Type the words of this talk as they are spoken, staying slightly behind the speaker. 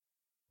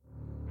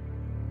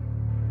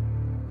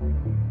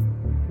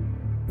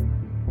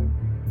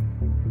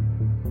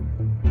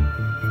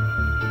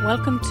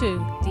Welcome to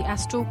the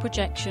Astral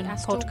Projection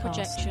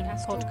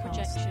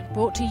Podcast,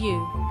 brought to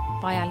you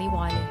by Ali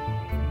Wiley.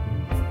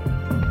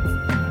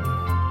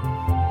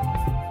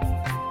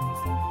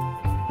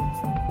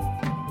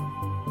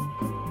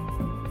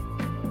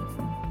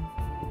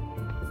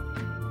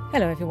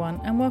 Hello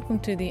everyone, and welcome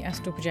to the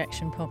Astral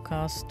Projection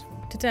Podcast.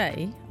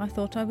 Today I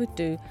thought I would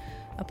do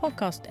a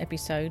podcast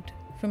episode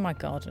from my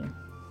garden.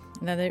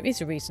 Now there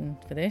is a reason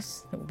for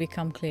this that will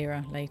become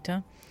clearer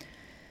later.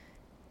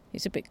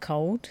 It's a bit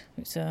cold.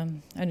 It's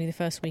only the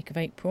first week of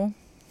April,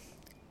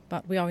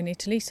 but we are in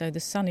Italy, so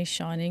the sun is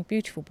shining,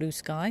 beautiful blue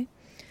sky.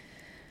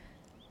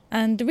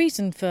 And the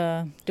reason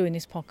for doing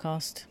this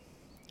podcast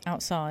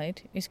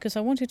outside is because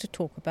I wanted to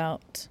talk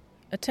about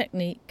a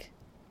technique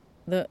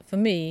that for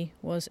me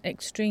was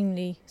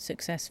extremely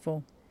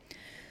successful.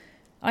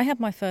 I had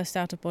my first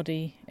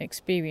out-of-body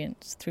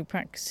experience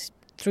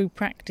through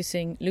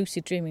practicing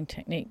lucid dreaming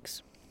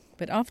techniques,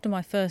 but after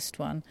my first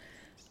one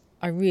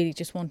I really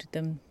just wanted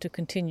them to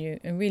continue,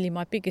 and really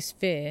my biggest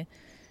fear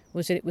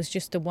was that it was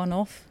just a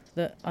one-off,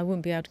 that I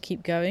wouldn't be able to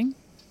keep going.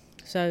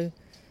 So,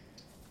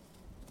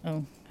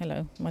 oh,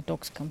 hello, my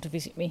dog's come to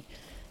visit me.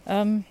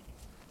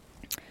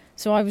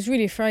 So I was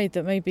really afraid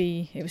that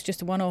maybe it was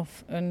just a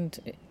one-off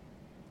and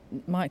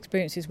my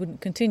experiences wouldn't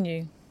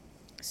continue.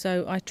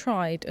 So I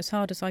tried as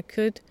hard as I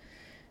could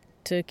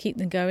to keep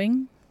them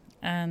going,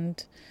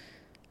 and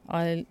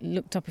I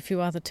looked up a few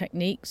other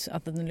techniques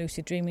other than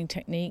lucid dreaming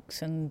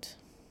techniques, and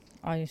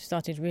I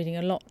started reading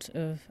a lot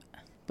of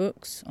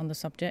books on the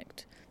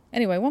subject.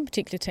 Anyway, one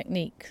particular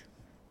technique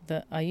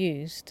that I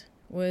used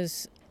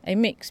was a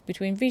mix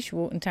between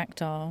visual and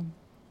tactile.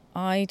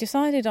 I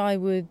decided I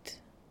would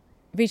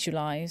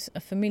visualise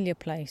a familiar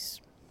place.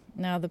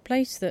 Now, the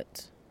place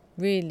that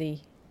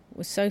really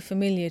was so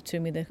familiar to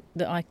me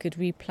that I could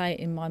replay it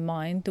in my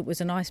mind, that was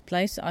a nice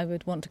place that I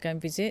would want to go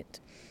and visit,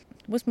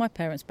 was my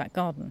parents' back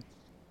garden.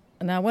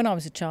 Now, when I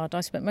was a child,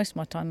 I spent most of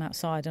my time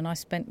outside, and I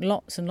spent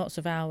lots and lots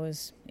of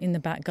hours in the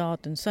back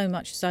garden, so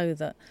much so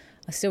that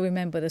I still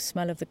remember the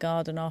smell of the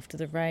garden after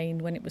the rain,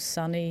 when it was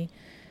sunny,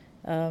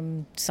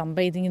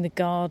 sunbathing in the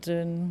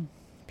garden,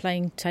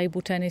 playing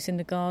table tennis in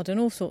the garden,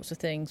 all sorts of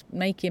things,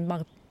 making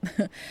mud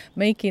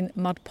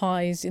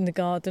pies in the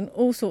garden,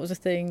 all sorts of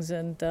things,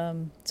 and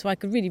so I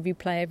could really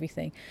replay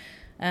everything.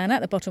 And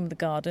at the bottom of the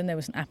garden there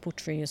was an apple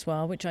tree as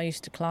well, which I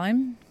used to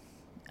climb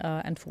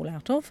and fall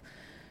out of,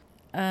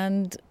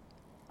 and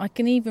I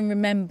can even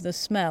remember the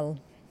smell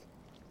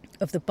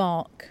of the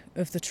bark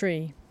of the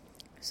tree.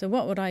 So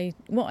what I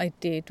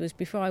did was,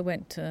 before I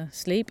went to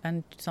sleep,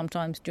 and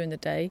sometimes during the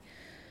day,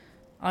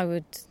 I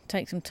would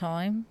take some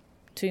time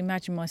to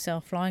imagine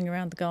myself flying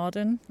around the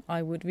garden.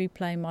 I would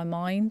replay in my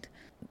mind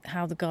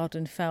how the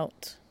garden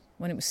felt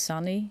when it was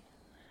sunny,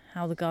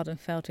 how the garden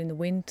felt in the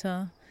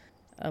winter,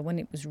 when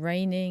it was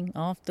raining,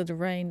 after the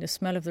rain, the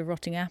smell of the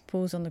rotting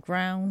apples on the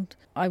ground.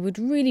 I would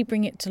really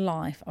bring it to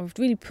life. I would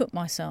really put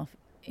myself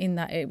in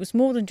that. It was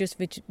more than just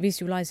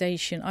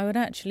visualization. I would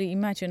actually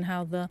imagine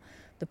how the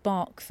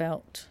bark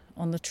felt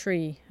on the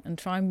tree and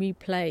try and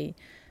replay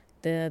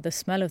the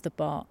smell of the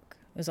bark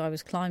as I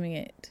was climbing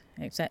it,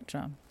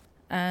 etc.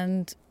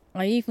 And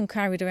I even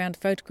carried around a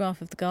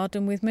photograph of the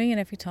garden with me, and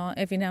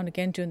every now and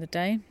again during the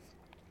day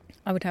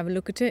I would have a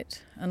look at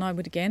it, and I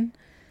would again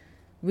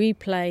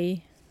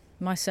replay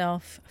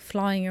myself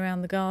flying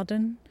around the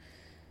garden.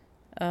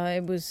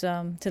 It's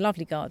a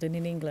lovely garden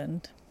in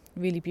England,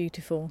 really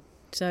beautiful.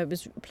 So it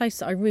was a place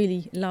that I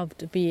really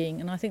loved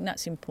being, and I think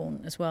that's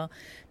important as well,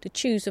 to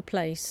choose a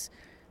place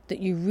that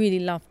you really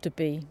love to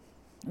be,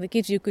 that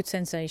gives you a good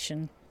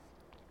sensation.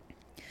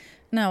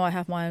 Now I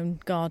have my own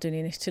garden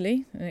in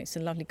Italy, and it's a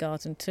lovely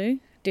garden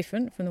too,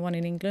 different from the one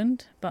in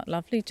England, but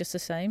lovely just the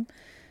same.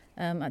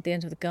 At the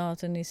end of the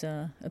garden is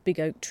a big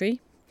oak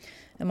tree,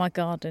 and my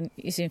garden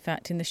is in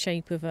fact in the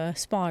shape of a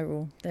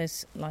spiral.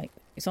 It's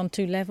on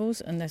 2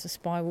 levels, and there's a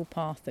spiral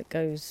path that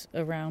goes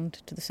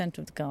around to the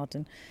centre of the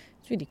garden.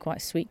 It's really quite a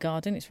sweet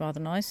garden, it's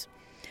rather nice.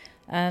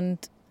 And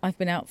I've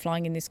been out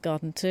flying in this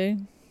garden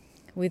too,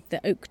 with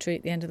the oak tree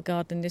at the end of the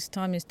garden this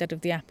time, instead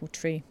of the apple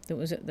tree that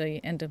was at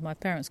the end of my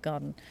parents'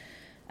 garden.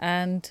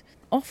 And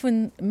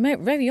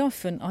very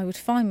often I would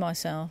find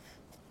myself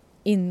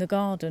in the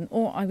garden,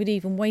 or I would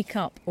even wake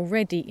up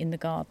already in the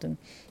garden.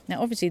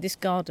 Now obviously this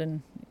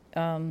garden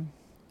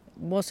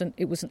was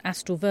an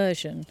astral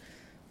version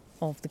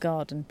of the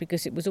garden,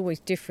 because it was always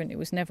different. It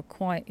was never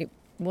quite, it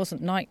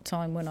wasn't night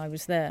time when I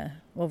was there.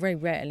 Well, very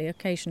rarely,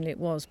 occasionally it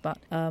was, but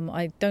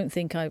I don't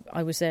think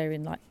I was there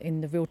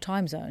in the real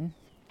time zone.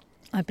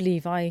 I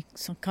believe I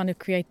kind of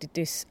created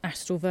this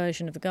astral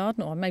version of the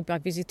garden, or maybe I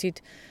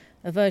visited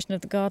a version of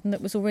the garden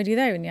that was already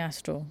there in the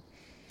astral.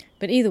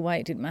 But either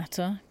way, it didn't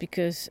matter,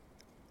 because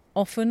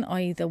often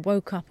I either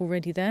woke up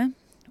already there,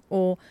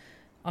 or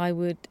I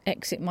would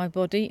exit my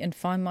body and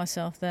find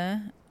myself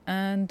there.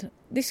 And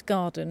this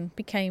garden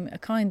became a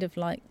kind of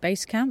like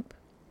base camp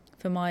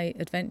for my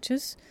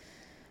adventures,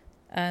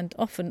 and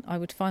often I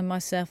would find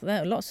myself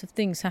there. Lots of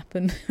things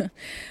happened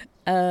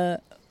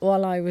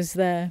while I was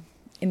there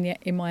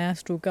in my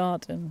astral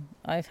garden.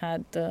 I've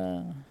had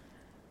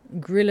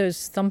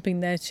gorillas thumping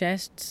their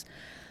chests.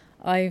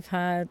 I've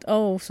had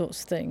all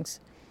sorts of things.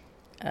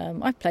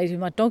 I've played with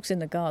my dogs in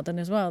the garden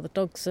as well. The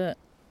dogs are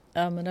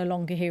no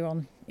longer here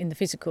in the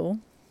physical,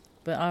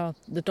 but are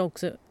the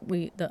dogs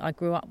that I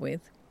grew up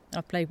with.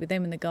 I played with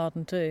them in the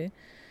garden too.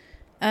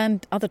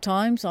 And other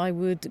times I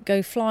would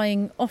go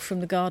flying off from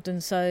the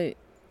garden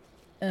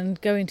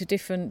and go into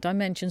different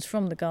dimensions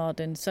from the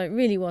garden. So it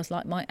really was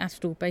like my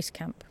astral base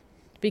camp.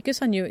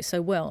 Because I knew it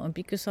so well, and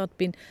because I'd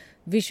been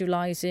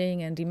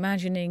visualising and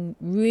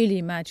really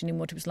imagining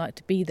what it was like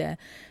to be there,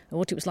 and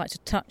what it was like to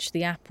touch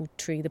the apple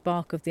tree, the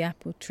bark of the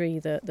apple tree,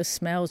 the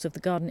smells of the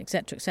garden,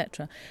 etc.,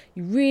 etc.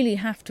 You really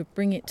have to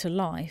bring it to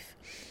life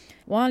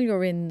while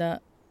you're in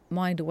the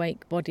mind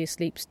awake, body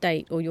asleep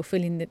state, or you're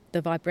feeling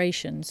the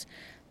vibrations.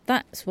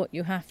 That's what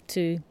you have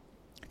to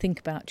think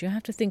about. You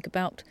have to think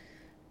about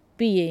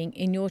being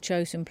in your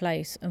chosen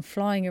place and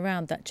flying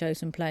around that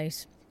chosen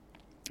place.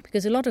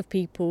 Because a lot of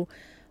people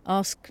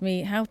ask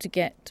me how to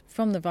get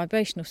from the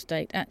vibrational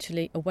state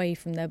actually away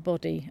from their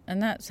body,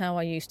 and that's how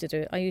I used to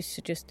do it. I used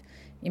to just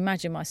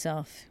imagine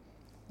myself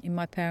in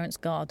my parents'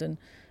 garden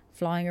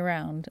flying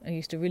around. I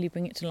used to really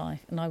bring it to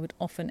life, and I would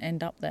often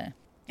end up there.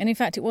 And in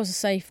fact, it was a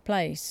safe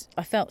place.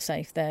 I felt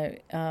safe there.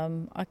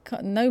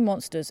 No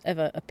monsters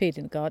ever appeared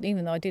in the garden,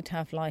 even though I did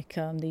have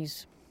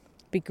these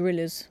big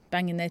gorillas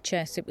banging their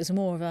chests. It was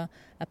more of a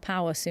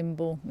power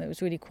symbol. It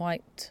was really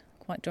quite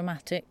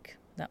dramatic,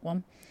 that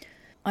one.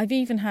 I've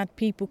even had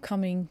people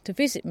coming to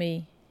visit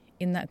me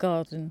in that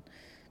garden,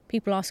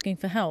 people asking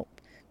for help,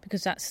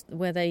 because that's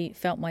where they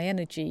felt my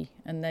energy,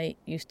 and they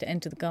used to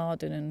enter the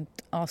garden and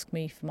ask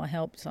me for my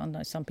help. So I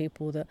know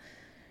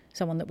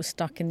someone that was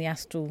stuck in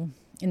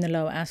the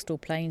lower astral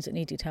planes that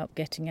needed help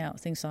getting out,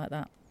 things like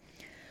that.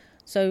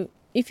 So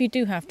if you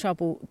do have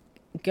trouble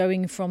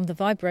going from the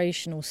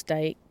vibrational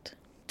state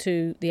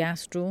to the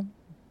astral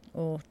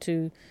or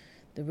to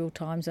the real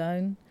time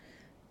zone,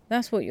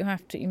 that's what you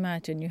have to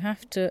imagine. You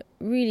have to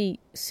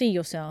really see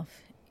yourself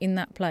in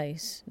that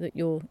place that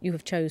you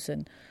have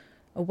chosen,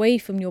 away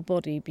from your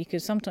body,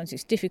 because sometimes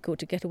it's difficult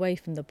to get away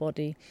from the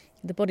body.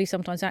 The body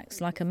sometimes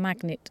acts like a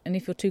magnet, and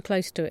if you're too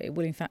close to it, it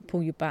will in fact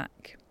pull you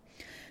back.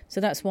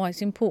 So that's why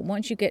it's important,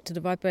 once you get to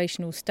the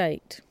vibrational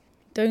state,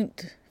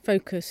 don't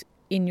focus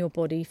in your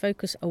body,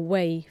 focus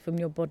away from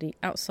your body,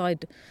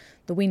 outside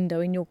the window,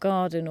 in your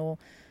garden, or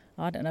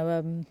I don't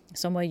know,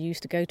 somewhere you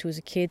used to go to as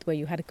a kid where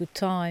you had a good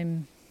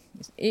time.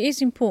 It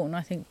is important,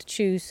 I think, to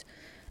choose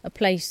a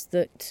place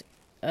that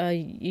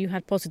you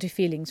had positive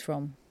feelings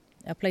from,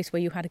 a place where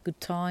you had a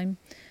good time,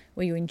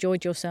 where you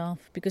enjoyed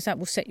yourself, because that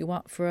will set you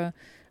up for a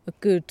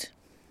good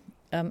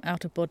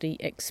out-of-body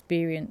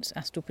experience,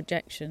 astral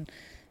projection.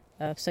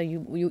 So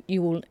you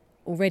will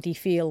already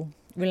feel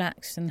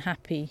relaxed and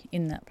happy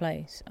in that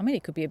place. I mean,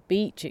 it could be a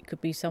beach, it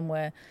could be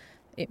somewhere,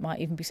 it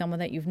might even be somewhere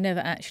that you've never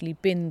actually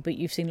been, but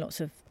you've seen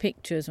lots of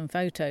pictures and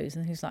photos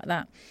and things like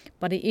that.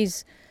 But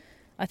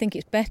I think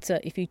it's better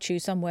if you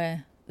choose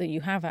somewhere that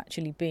you have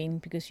actually been,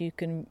 because you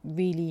can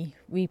really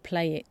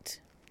replay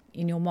it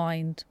in your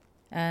mind,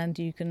 and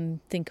you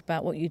can think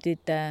about what you did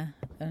there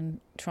and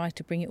try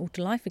to bring it all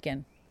to life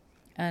again.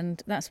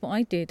 And that's what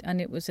I did,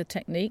 and it was a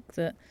technique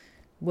that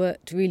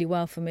worked really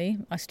well for me.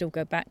 I still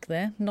go back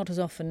there, not as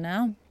often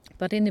now,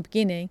 but in the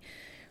beginning,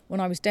 when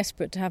I was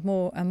desperate to have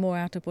more and more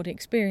out-of-body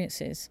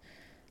experiences,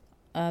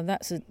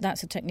 that's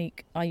a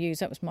technique I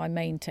used. That was my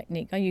main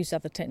technique. I used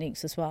other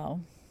techniques as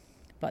well,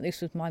 but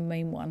this was my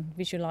main one,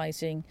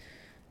 visualising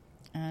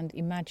and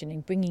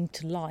imagining, bringing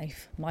to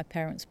life my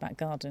parents' back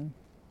garden.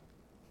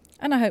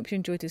 And I hope you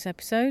enjoyed this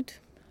episode.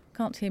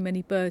 Can't hear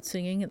many birds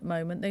singing at the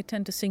moment. They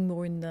tend to sing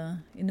more in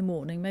the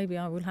morning. Maybe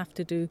I will have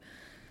to do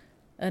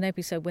an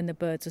episode when the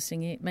birds are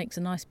singing. It makes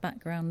a nice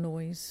background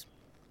noise.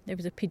 There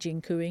was a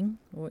pigeon cooing,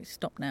 or it's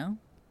stopped now.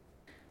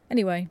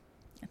 Anyway,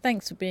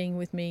 thanks for being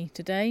with me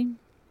today.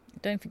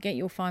 Don't forget,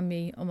 you'll find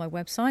me on my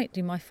website,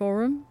 in my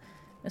forum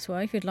as well.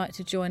 If you'd like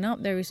to join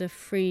up, there is a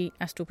free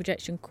astral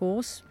projection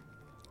course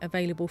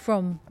available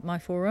from my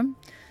forum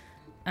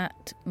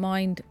at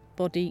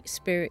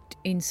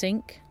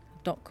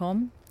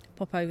mindbodyspiritinsync.com.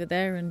 Pop over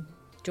there and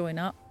join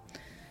up,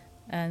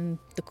 and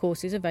the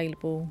course is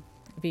available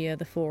via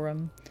the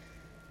forum.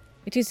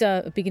 It is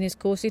a beginner's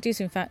course. It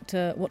is in fact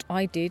what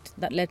I did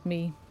that led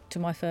me to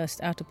my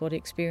first out-of-body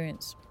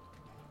experience.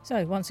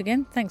 So once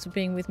again, thanks for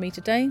being with me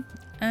today,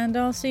 and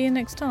I'll see you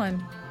next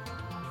time.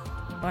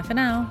 Bye for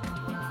now.